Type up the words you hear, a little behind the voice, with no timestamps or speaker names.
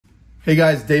Hey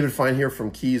guys, David Fine here from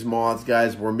Keys Moths.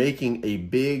 Guys, we're making a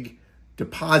big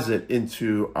deposit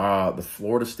into the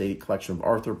Florida State Collection of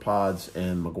Arthropods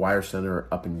and McGuire Center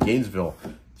up in Gainesville,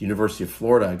 the University of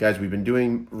Florida. Guys, we've been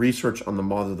doing research on the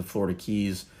moths of the Florida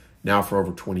Keys now for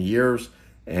over 20 years,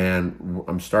 and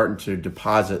I'm starting to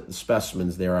deposit the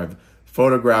specimens there. I've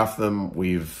photographed them.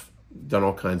 We've done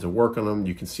all kinds of work on them.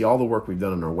 You can see all the work we've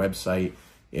done on our website.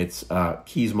 It's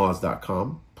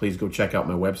keysmoths.com. Please go check out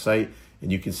my website,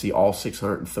 and you can see all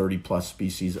 630 plus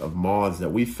species of moths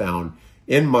that we've found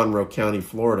in Monroe County,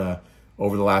 Florida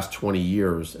over the last 20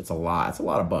 years. It's a lot. It's a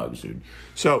lot of bugs, dude.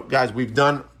 So guys, we've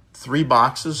done 3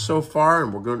 boxes so far,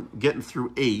 and we're getting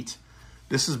through 8.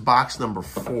 This is box number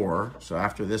 4. So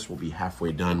after this, we'll be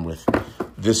halfway done with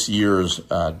this year's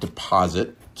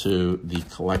deposit to the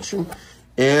collection.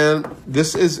 And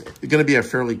this is going to be a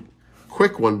fairly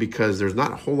quick one because there's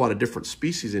not a whole lot of different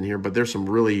species in here, but there's some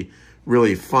really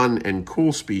fun and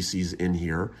cool species in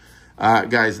here.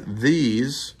 Guys,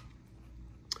 these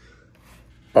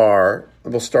are,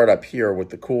 we'll start up here with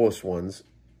the coolest ones.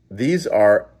 These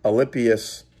are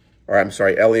Aellopos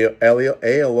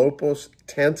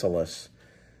tantalus.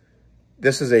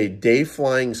 This is a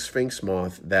day-flying sphinx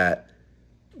moth that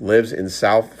lives in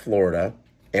South Florida,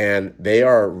 and they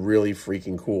are really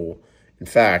freaking cool. In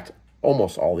fact,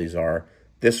 almost all these are.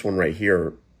 This one right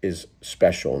here is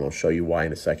special, and I'll show you why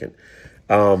in a second.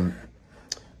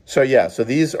 So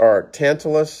these are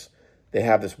tantalus. They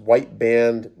have this white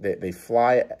band. They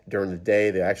fly during the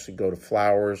day. They actually go to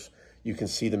flowers. You can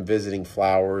see them visiting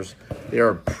flowers. They are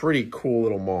a pretty cool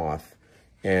little moth,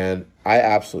 and I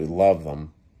absolutely love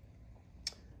them.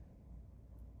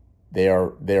 They are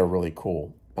really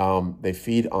cool. They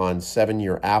feed on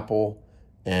 7-year apple,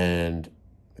 and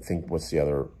I think what's the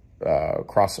other,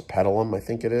 crossopetalum, I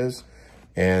think it is.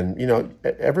 And you know,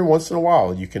 every once in a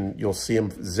while you'll see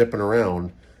them zipping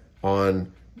around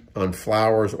on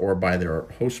flowers or by their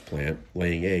host plant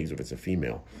laying eggs if it's a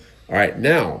female. All right,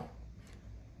 now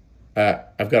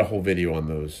I've got a whole video on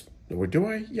those. Or do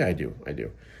I? Yeah, I do.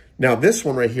 Now this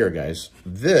one right here, guys,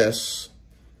 this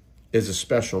is a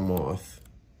special moth.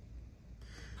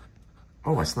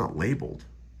 Oh, it's not labeled.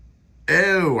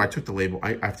 Oh, I took the label.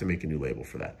 I have to make a new label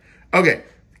for that. Okay,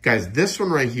 guys, this one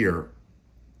right here,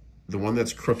 the one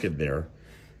that's crooked there,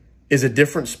 is a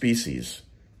different species.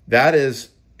 That is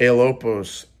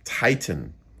Aellopos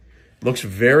titan. Looks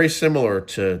very similar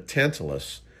to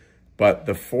tantalus, but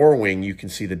the forewing, you can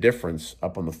see the difference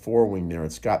up on the forewing there.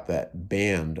 It's got that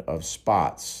band of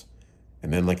spots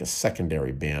and then like a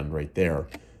secondary band right there.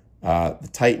 The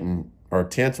titan or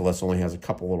tantalus only has a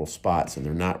couple little spots, and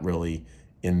they're not really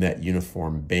in that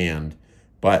uniform band.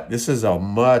 But this is a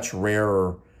much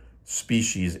rarer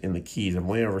species in the Keys. I've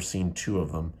only ever seen 2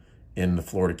 of them in the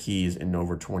Florida Keys in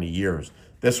over 20 years.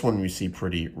 This one you see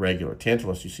pretty regular.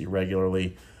 Tantalus you see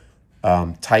regularly.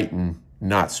 Titan,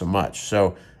 not so much.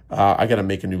 So I got to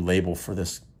make a new label for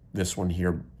this one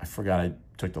here. I forgot I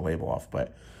took the label off,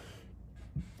 but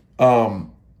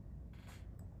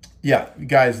yeah,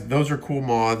 guys, those are cool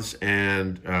moths,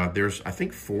 and there's, I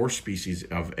think, 4 species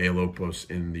of Aellopos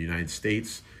in the United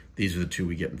States. These are the 2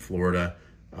 we get in Florida.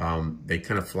 They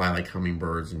kind of fly like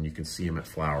hummingbirds, and you can see them at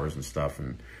flowers and stuff,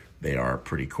 and they are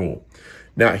pretty cool.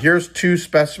 Now, here's 2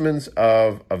 specimens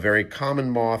of a very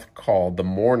common moth called the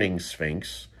mourning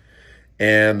sphinx.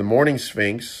 And the mourning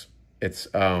sphinx, it's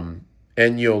Enyo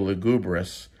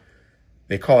lugubris.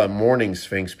 They call it mourning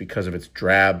sphinx because of its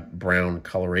drab brown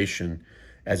coloration,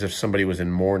 as if somebody was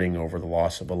in mourning over the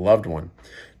loss of a loved one.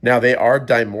 Now, they are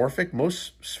dimorphic.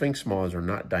 Most sphinx moths are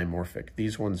not dimorphic.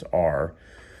 These ones are.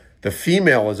 The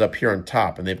female is up here on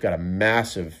top, and they've got a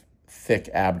massive, thick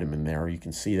abdomen there. You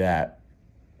can see that.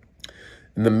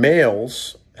 And the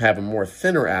males have a more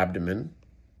thinner abdomen,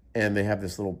 and they have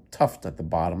this little tuft at the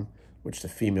bottom, which the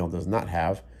female does not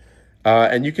have.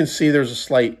 And you can see there's a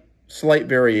slight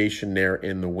variation there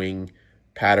in the wing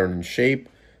pattern and shape.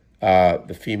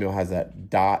 The female has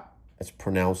that dot that's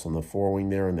pronounced on the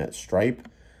forewing there, and that stripe.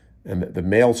 And the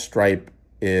male stripe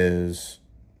is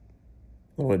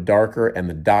a little bit darker, and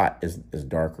the dot is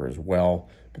darker as well.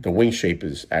 But the wing shape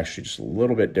is actually just a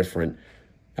little bit different.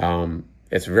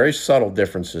 It's very subtle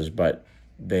differences, but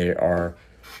they are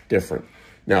different.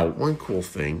 Now, one cool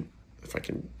thing, if I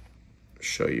can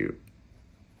show you,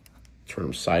 turn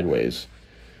them sideways.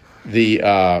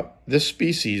 This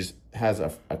species has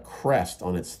a crest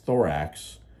on its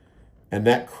thorax, and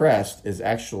that crest is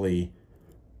actually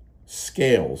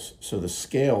scales. So the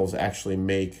scales actually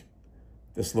make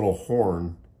this little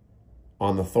horn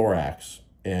on the thorax,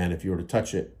 and if you were to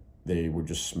touch it, they would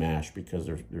just smash because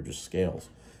they're just scales.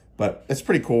 But it's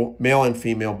pretty cool. Male and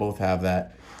female both have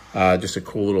that. Just a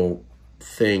cool little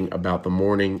thing about the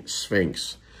morning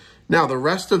sphinx. Now, the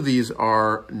rest of these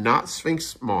are not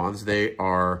sphinx moths. They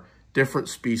are different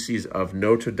species of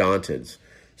notodontids.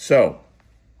 So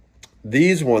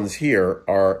these ones here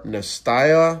are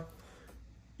Nastya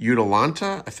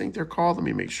utilanta, I think they're called. Let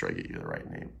me make sure I get you the right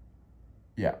name.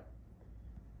 Yeah.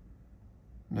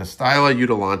 Nastya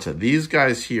utilanta. These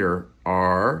guys here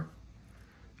are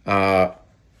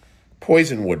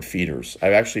poisonwood feeders.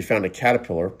 I've actually found a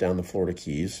caterpillar down the Florida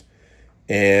Keys,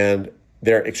 and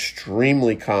they're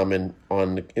extremely common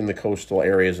in the coastal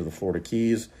areas of the Florida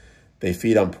Keys. They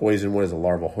feed on poisonwood as a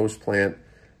larval host plant.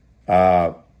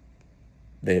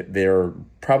 They're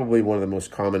probably one of the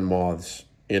most common moths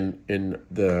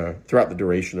throughout the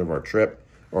duration of our trip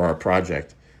or our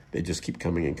project. They just keep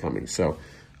coming and coming. So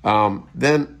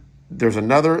then there's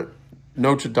another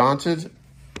notodontid.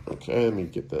 Okay, let me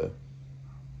get the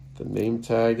name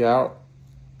tag out.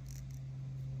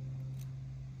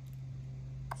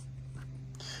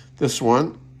 This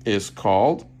one is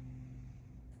called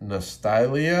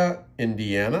Nastya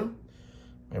indiana.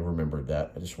 I remembered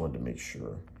that. I just wanted to make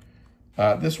sure.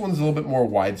 This one's a little bit more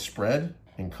widespread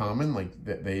and common. Like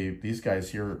these guys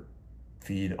here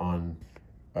feed on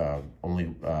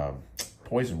only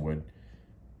poisonwood,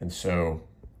 and so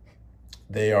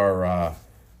they are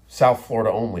South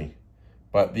Florida only.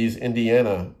 But these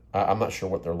Indiana, I'm not sure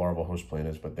what their larval host plant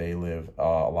is, but they live a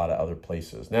lot of other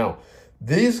places. Now,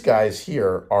 these guys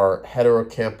here are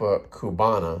Heterocampa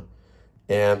cubana,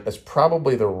 and it's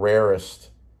probably the rarest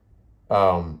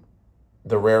one of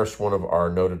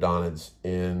our notodontids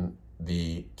in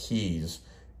the Keys.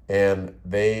 And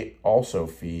they also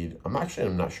feed, I'm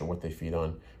not sure what they feed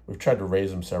on. We've tried to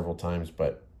raise them several times,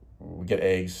 but we get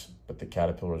eggs, but the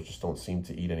caterpillars just don't seem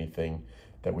to eat anything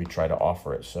that we try to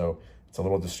offer it. So it's a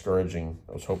little discouraging.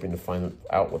 I was hoping to find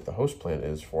out what the host plant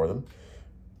is for them.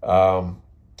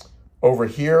 Over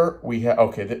here, we have,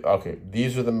 okay,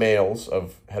 these are the males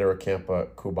of Heterocampa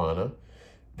cubana.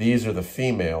 These are the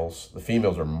females. The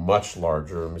females are much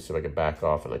larger. Let me see if I can back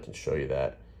off and I can show you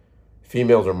that.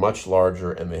 Females are much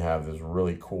larger, and they have this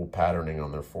really cool patterning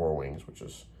on their forewings, which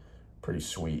is pretty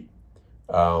sweet.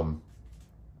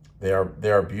 They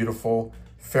are beautiful,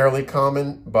 fairly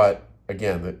common, but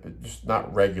again, they're just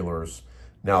not regulars.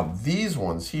 Now, these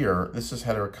ones here, this is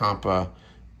Heterocampa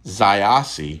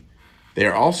zayasi. They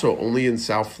are also only in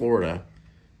South Florida,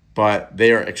 but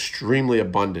they are extremely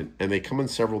abundant, and they come in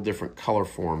several different color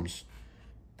forms.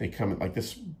 They come in like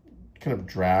this kind of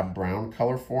drab brown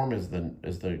color form is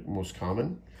the most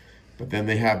common. But then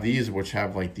they have these, which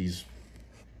have like these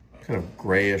kind of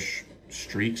grayish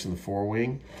streaks in the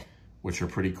forewing, which are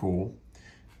pretty cool.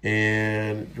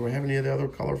 And do I have any of the other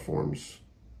color forms?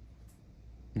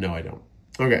 No, I don't.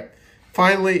 Okay.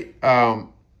 Finally,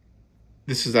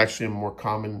 this is actually a more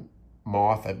common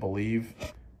moth, I believe,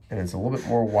 and it's a little bit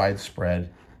more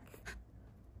widespread.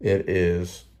 It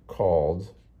is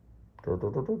called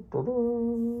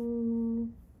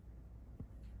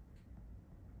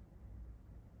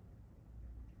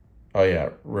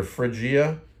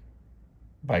Rephrygia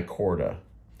bicorda.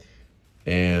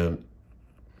 And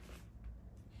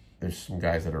there's some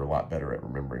guys that are a lot better at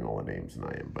remembering all the names than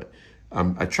I am, but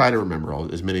I try to remember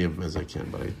as many of them as I can,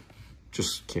 but I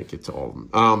just can't get to all of them.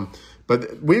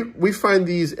 But we find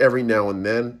these every now and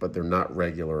then, but they're not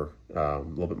regular. A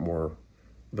little bit more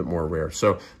rare.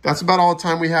 So that's about all the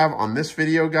time we have on this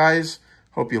video, guys.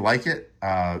 Hope you like it.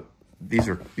 These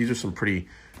are some pretty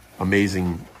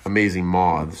amazing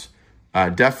moths.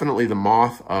 Definitely the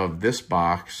moth of this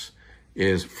box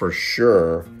is for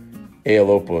sure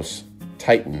Aellopos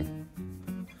titan,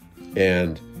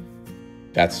 and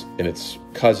its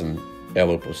cousin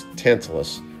Aellopos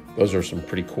tantalus. Those are some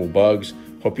pretty cool bugs.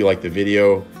 Hope you like the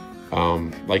video.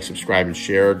 Like, subscribe, and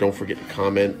share. Don't forget to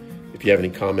comment. If you have any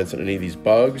comments on any of these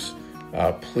bugs,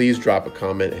 please drop a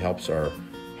comment. It helps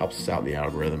us out in the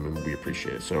algorithm, and we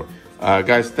appreciate it. So,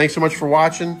 guys, thanks so much for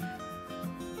watching.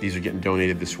 These are getting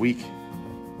donated this week.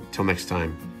 Until next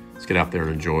time, let's get out there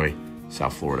and enjoy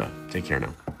South Florida. Take care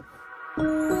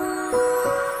now.